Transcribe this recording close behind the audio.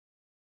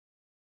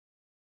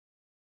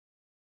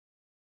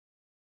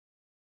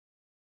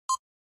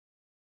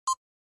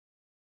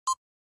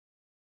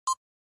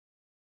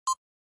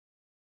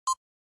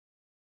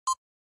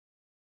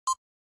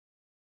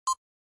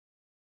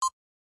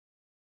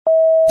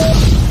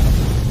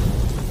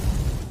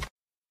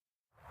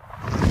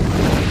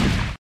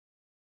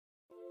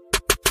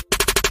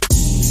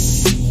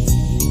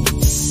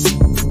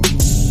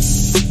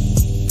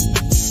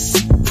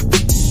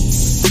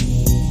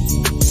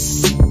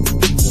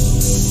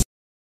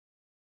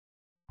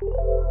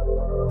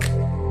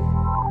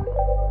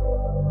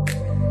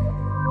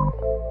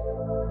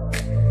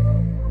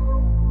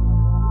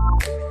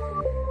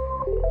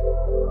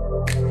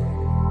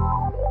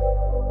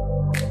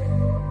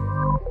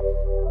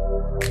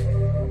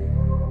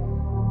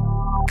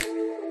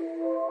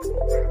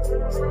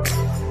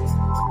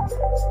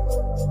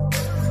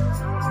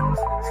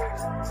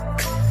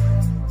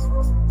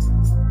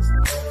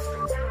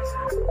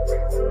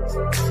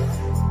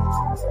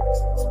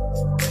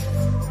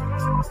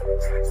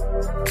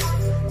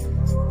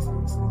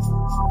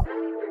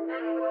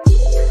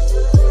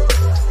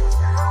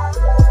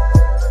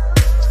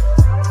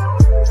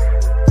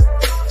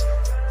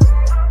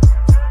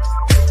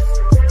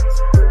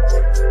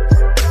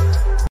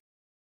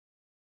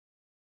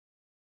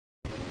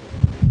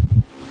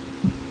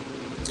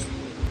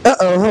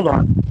Uh-oh, hold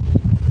on.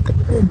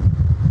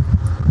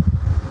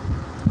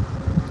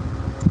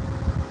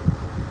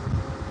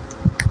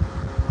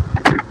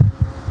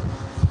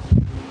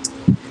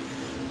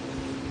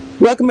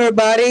 Welcome,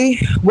 everybody.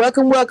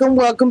 Welcome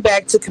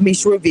back to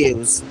Kamisha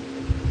Reviews.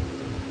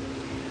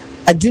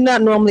 I do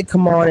not normally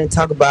come on and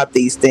talk about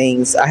these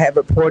things. I have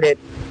reported,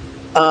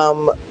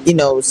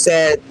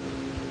 sad,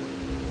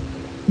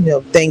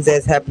 things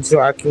that's happened to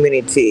our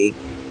community,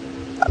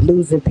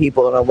 losing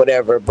people or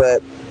whatever,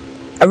 but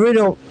I really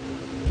don't,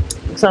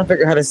 I'm trying to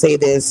figure out how to say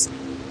this.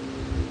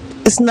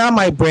 It's not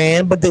my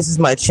brand, but this is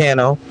my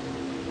channel.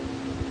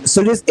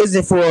 So this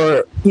isn't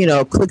for,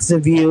 clicks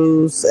and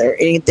views or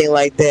anything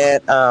like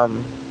that.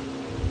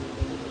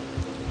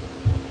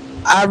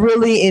 I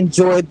really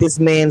enjoyed this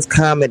man's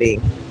comedy.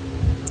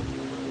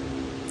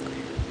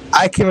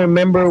 I can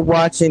remember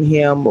watching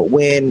him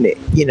when,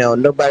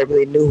 nobody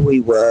really knew who he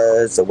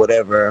was or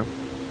whatever,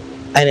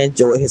 and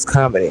enjoyed his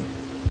comedy.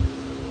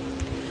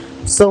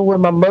 So when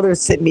my mother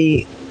sent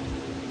me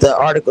the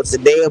article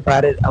today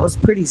about it, I was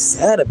pretty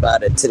sad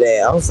about it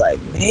today. I was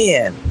like,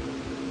 man.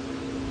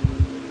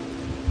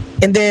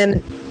 And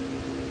then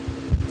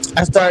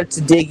I started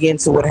to dig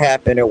into what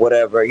happened or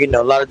whatever. A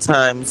lot of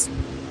times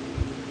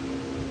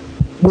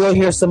we'll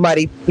hear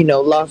somebody,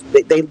 lost,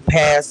 they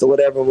passed or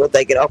whatever. We're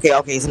thinking,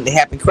 okay, something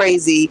happened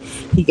crazy.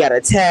 He got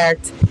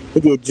attacked. He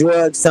did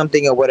drugs,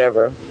 something or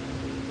whatever.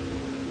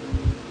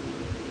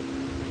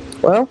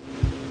 Well,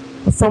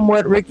 from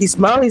what Ricky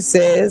Smiley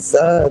says,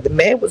 the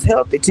man was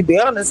healthy. To be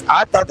honest,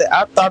 I thought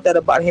that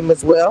about him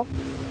as well.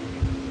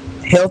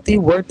 Healthy,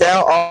 worked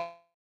out, all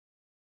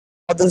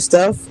this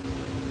stuff.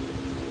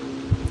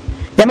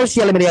 Let me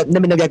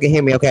know if y'all can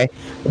hear me, okay?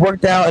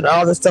 Worked out and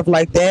all this stuff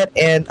like that,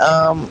 and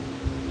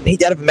he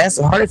died of a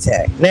massive heart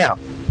attack. Now,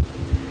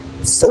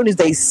 as soon as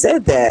they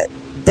said that,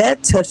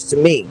 that touched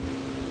me.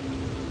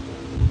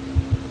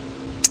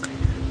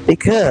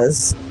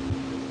 Because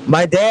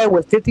my dad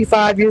was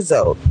 55 years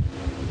old.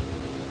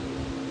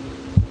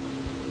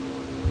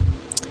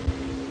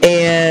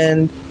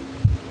 And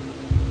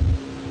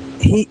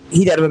he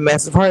died of a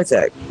massive heart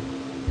attack.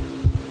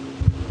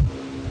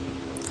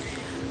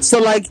 So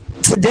like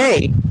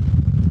today,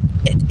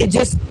 it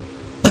just,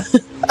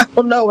 I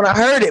don't know, when I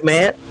heard it,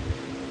 man,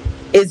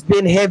 it's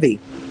been heavy.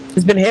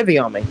 It's been heavy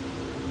on me.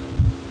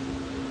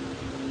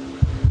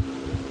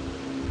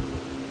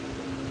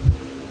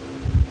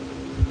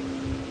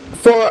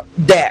 For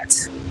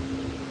that,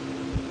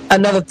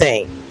 another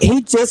thing,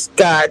 he just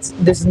got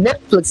this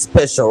Netflix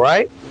special,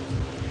 right?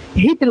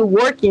 He's been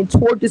working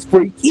toward this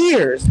for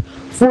years,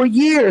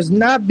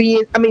 not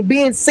being,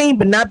 being seen,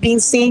 but not being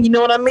seen, you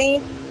know what I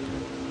mean?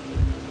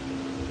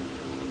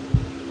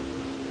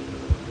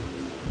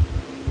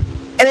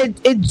 And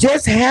it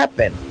just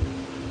happened.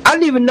 I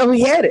didn't even know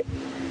he had it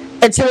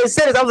until it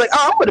said it. I was like,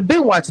 oh, I would have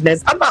been watching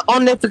this. I'm not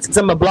on Netflix because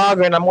I'm a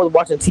blogger and I'm always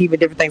watching TV and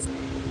different things.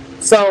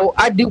 So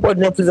I do watch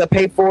Netflix. I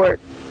pay for it.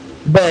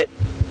 But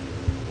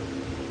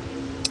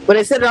when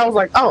they said it, I was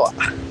like, oh.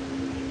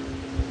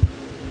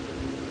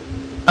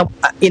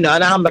 And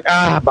I'm like,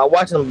 by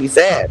watching them be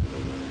sad.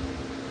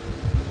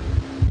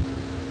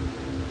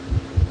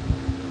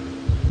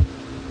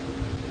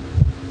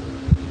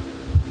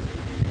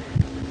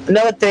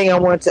 Another thing I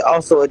wanted to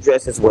also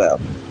address as well,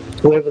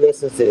 whoever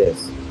listens to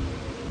this.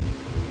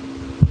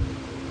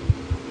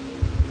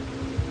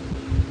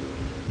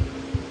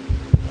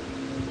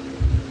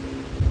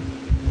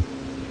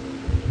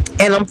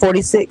 And I'm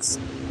 46.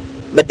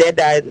 My dad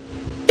died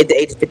at the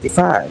age of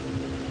 55.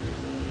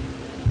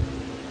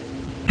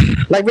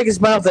 Like Ricky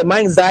Smiley said, my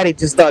anxiety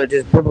just started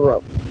just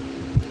up.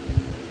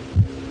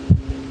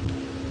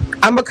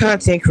 I'm a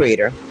content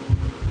creator,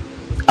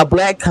 a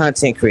black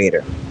content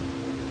creator.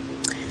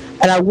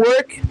 And I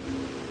work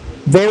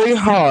very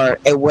hard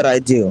at what I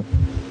do.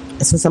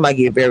 And sometimes I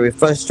get very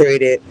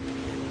frustrated.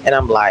 And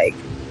I'm like,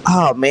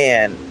 oh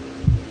man,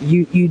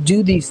 you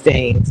do these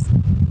things.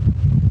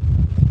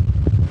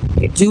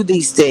 You do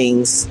these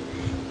things.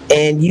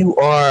 and you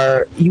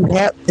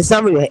have, it's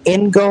not really an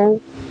end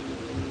goal,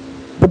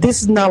 but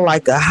this is not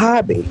like a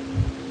hobby.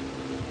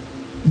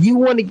 You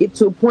want to get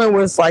to a point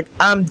where it's like,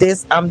 I'm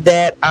this, I'm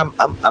that,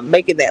 I'm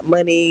making that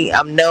money,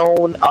 I'm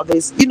known, all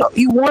this.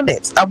 You want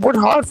it. I've worked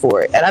hard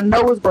for it, and I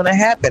know it's going to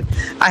happen.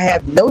 I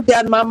have no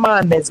doubt in my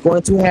mind that it's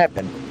going to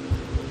happen.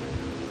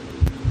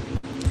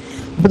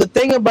 But the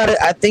thing about it,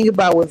 I think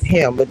about with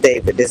him, with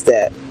David, is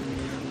that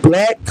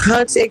black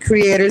content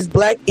creators,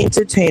 black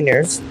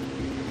entertainers,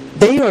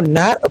 they are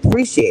not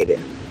appreciated.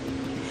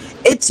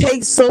 It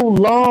takes so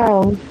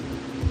long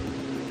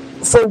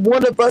for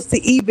one of us to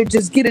even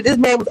just get it. This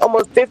man was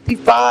almost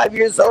 55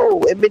 years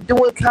old and been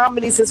doing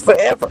comedy since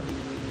forever.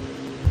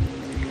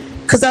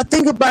 Because I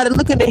think about it,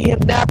 looking at him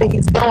now that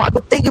he's gone, I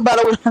could think about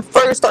it when I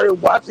first started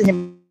watching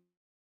him.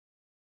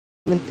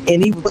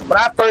 And he was, when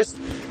I first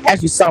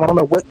actually saw him, I don't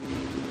know what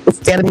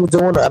stand-up he was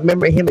doing. I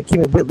remember him and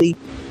Kim and Whitley.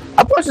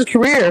 I watched his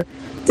career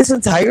this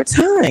entire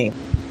time.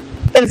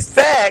 In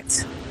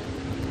fact,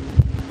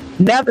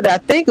 now that I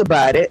think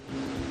about it,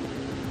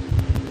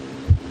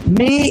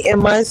 me and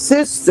my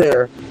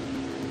sister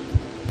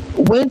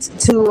went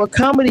to a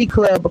comedy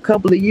club a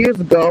couple of years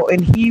ago,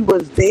 and he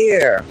was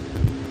there.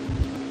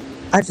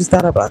 I just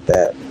thought about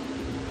that.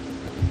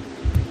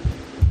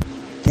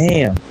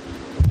 Damn.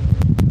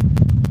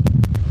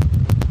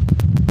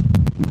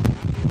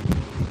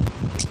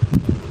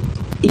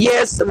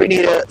 Yes,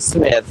 Renita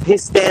Smith.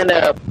 His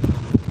stand-up,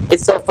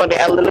 it's so funny.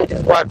 I literally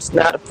just watched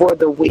Not For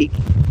The Week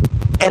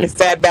and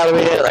Fat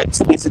Ballerina like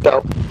 2 weeks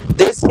ago.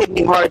 This hit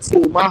me hard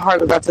too. My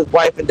heart goes out to his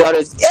wife and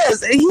daughters.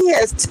 Yes, and he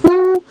has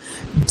 2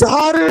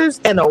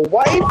 daughters and a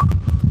wife.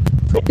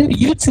 They do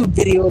YouTube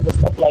videos and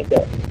stuff like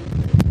that.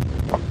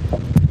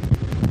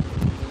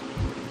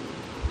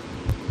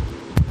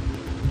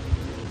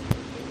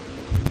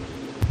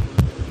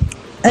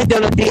 Hey,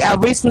 Donna D, I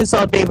recently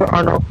saw David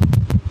Arnold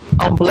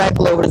on Black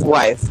Love with his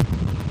wife.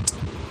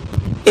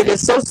 It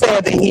is so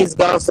sad that he is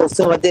gone so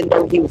soon. I didn't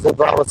know he was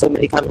involved with so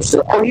many comedy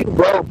shows. Oh, he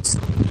wrote.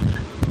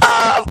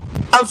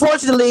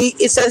 Unfortunately,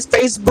 it says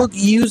Facebook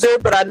user,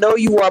 but I know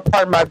you are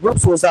part of my group,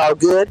 so it's all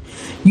good.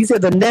 You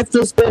said the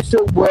Netflix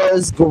special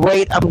was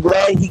great. I'm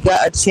glad he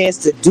got a chance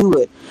to do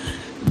it.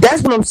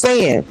 That's what I'm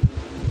saying.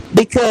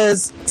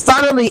 Because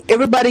finally,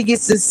 everybody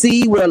gets to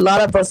see what a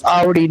lot of us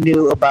already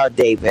knew about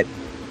David.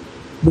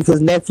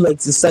 Because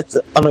Netflix is such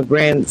on a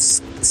grand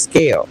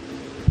scale.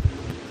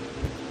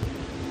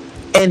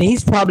 And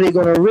he's probably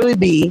going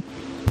to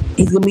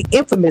he's going to be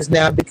infamous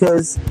now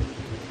because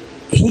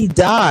he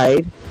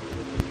died,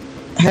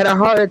 had a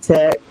heart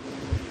attack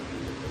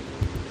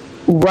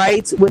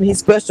right when his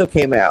special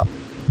came out.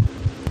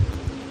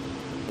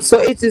 So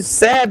it's just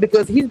sad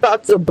because he's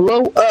about to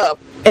blow up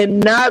and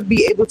not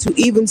be able to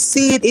even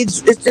see it. It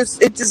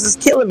just is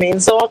killing me.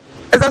 And so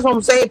that's what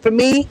I'm saying. For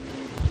me,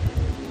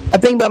 I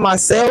think about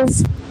myself.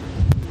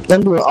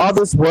 I'm doing all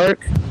this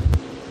work.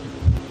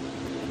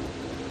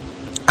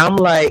 I'm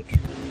like,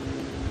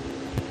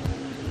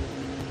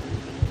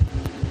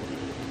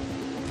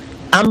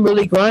 I'm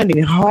really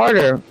grinding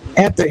harder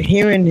after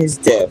hearing his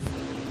death.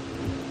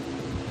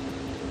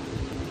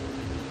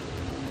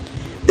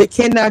 There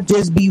cannot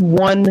just be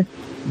one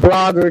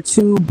blogger,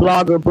 2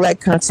 blogger, black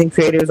content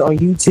creators on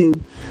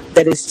YouTube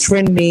that is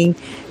trending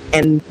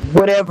and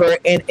whatever,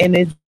 and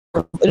it's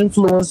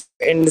influence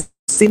and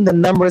seeing the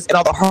numbers and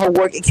all the hard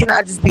work. It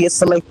cannot just be a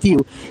select few.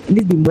 It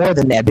needs to be more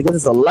than that because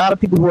there's a lot of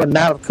people who are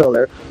not of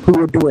color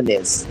who are doing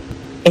this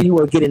and who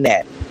are getting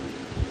that.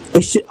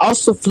 It should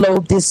also flow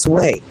this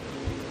way.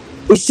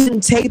 It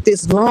shouldn't take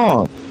this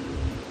long.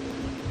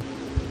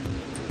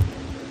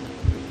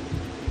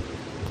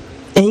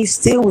 And he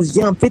still was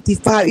young,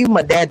 55. Even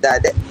my dad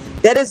died.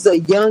 That is a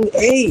young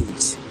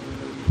age.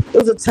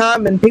 There was a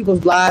time in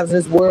people's lives in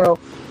this world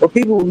where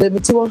people were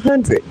living to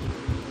 100.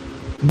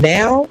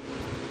 Now,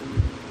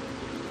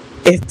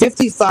 if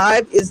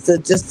 55 is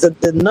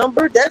the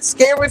number, that's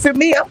scary for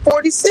me. I'm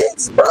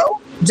 46, bro.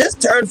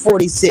 Just turned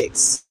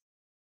 46.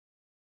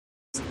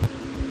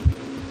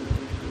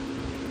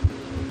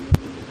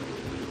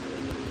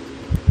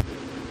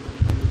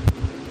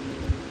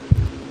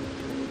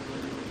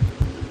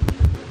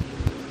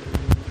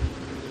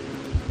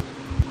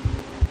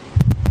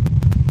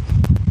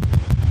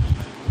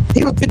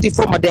 He was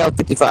 54, my dad was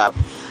 55.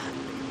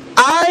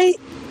 I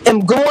am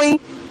going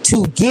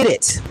to get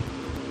it.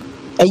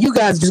 And you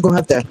guys are just going to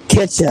have to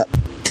catch up.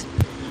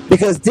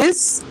 Because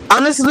this,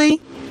 honestly,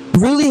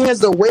 really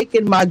has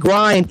awakened my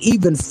grind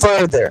even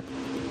further.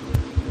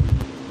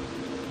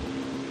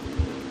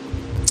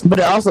 But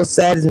it also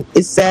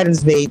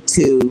saddens me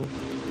to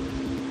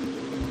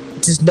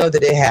just know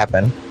that it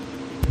happened.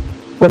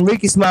 When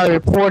Ricky Smiley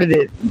reported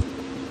it,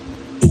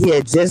 he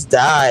had just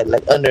died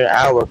like under an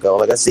hour ago.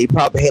 Like I said, he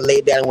probably had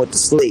laid down and went to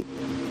sleep.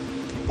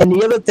 And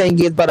the other thing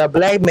is, about a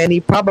black man, he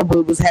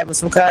probably was having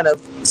some kind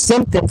of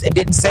symptoms and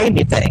didn't say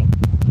anything.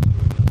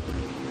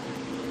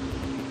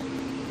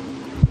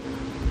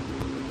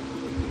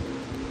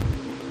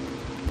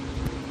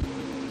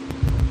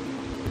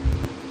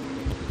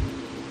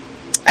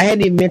 I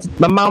hadn't even mentioned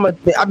my mama.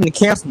 I've been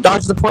canceling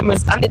doctor's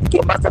appointments. I need to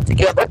get myself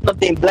together. That's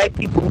nothing black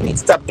people need to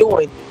stop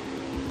doing.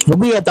 When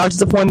we have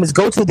doctor's appointments,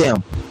 go to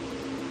them.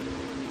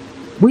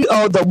 We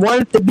are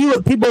the be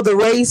with people of the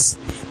race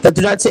that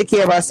do not take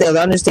care of ourselves.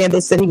 I understand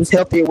they said he was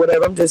healthy or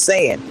whatever. I'm just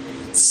saying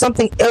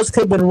something else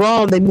could have been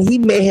wrong that he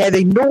may have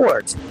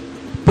ignored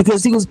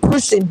because he was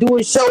pushing,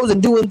 doing shows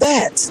and doing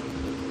that.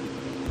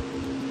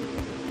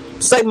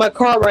 It's like my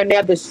car right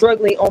now that's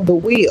struggling on the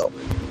wheel.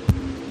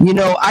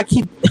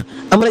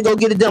 I'm gonna go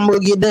get it done. I'm gonna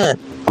get it done.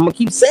 I'm gonna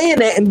keep saying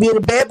that and be in a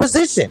bad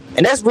position,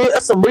 and that's real.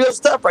 That's some real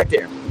stuff right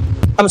there.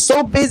 I'm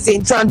so busy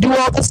and trying to do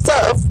all this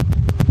stuff.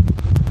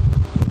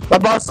 My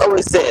boss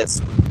always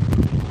says,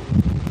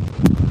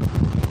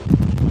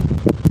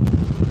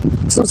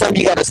 sometimes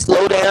you gotta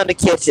slow down to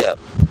catch up.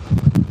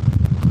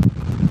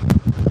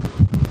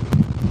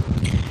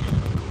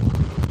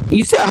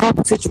 You said, I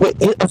hope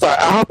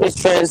his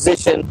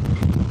transition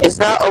is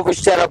not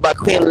overshadowed by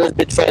Queen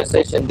Elizabeth's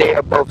transition. They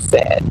are both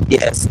sad.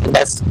 Yes,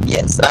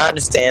 I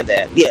understand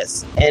that.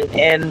 Yes,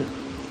 and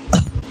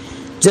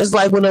just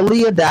like when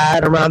Aaliyah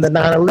died around the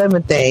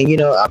 9/11 thing,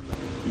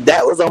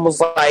 that was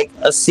almost like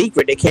a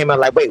secret that came out.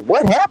 Like, wait,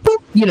 what happened?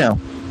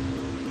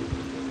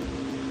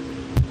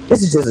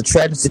 This is just a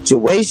tragic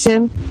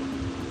situation,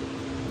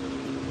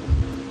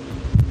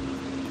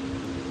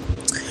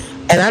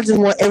 and I just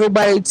want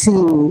everybody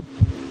to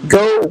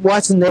go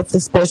watch the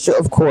Netflix special,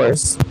 of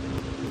course.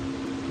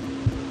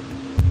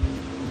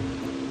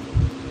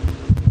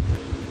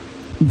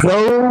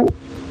 Go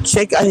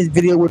check out his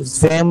video with his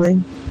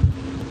family.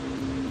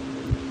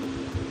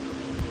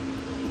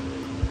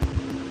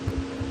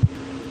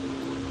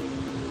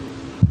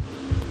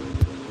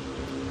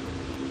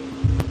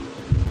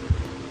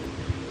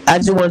 I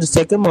just wanted to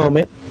take a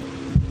moment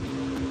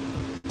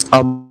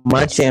on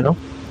my channel.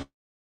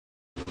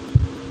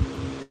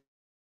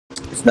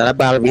 It's not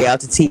about a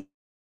reality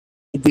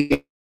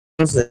TV.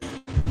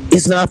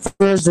 It's not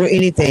first or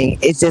anything.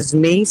 It's just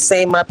me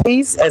saying my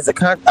piece as a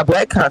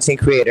black content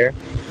creator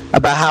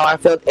about how I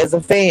felt as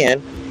a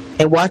fan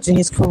and watching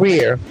his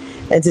career,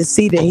 and to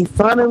see that he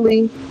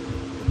finally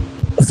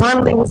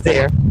was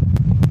there,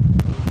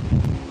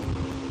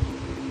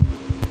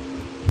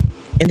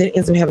 and then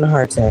ends up having a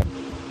heart attack.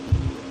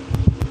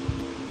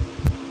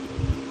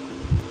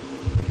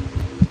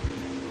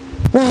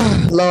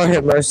 Lord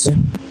have mercy.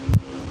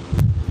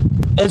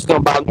 It's gonna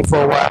bother me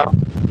for a while.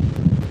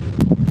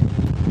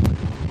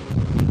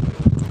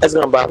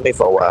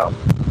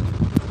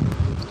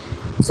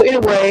 So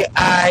anyway,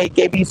 I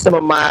gave you some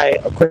of my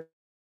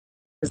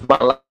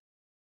life,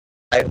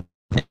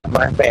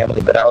 my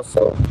family, but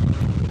also,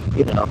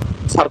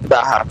 talked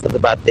about how I feel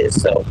about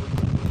this. So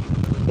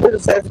it's a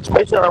sad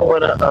situation. I don't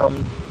want to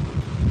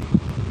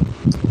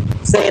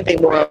say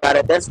anything more about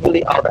it. That's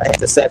really all that I had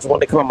to say. I just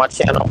wanted to come on my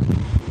channel,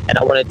 and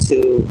I wanted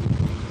to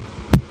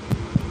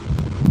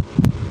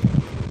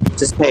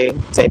just pay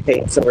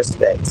some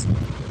respect.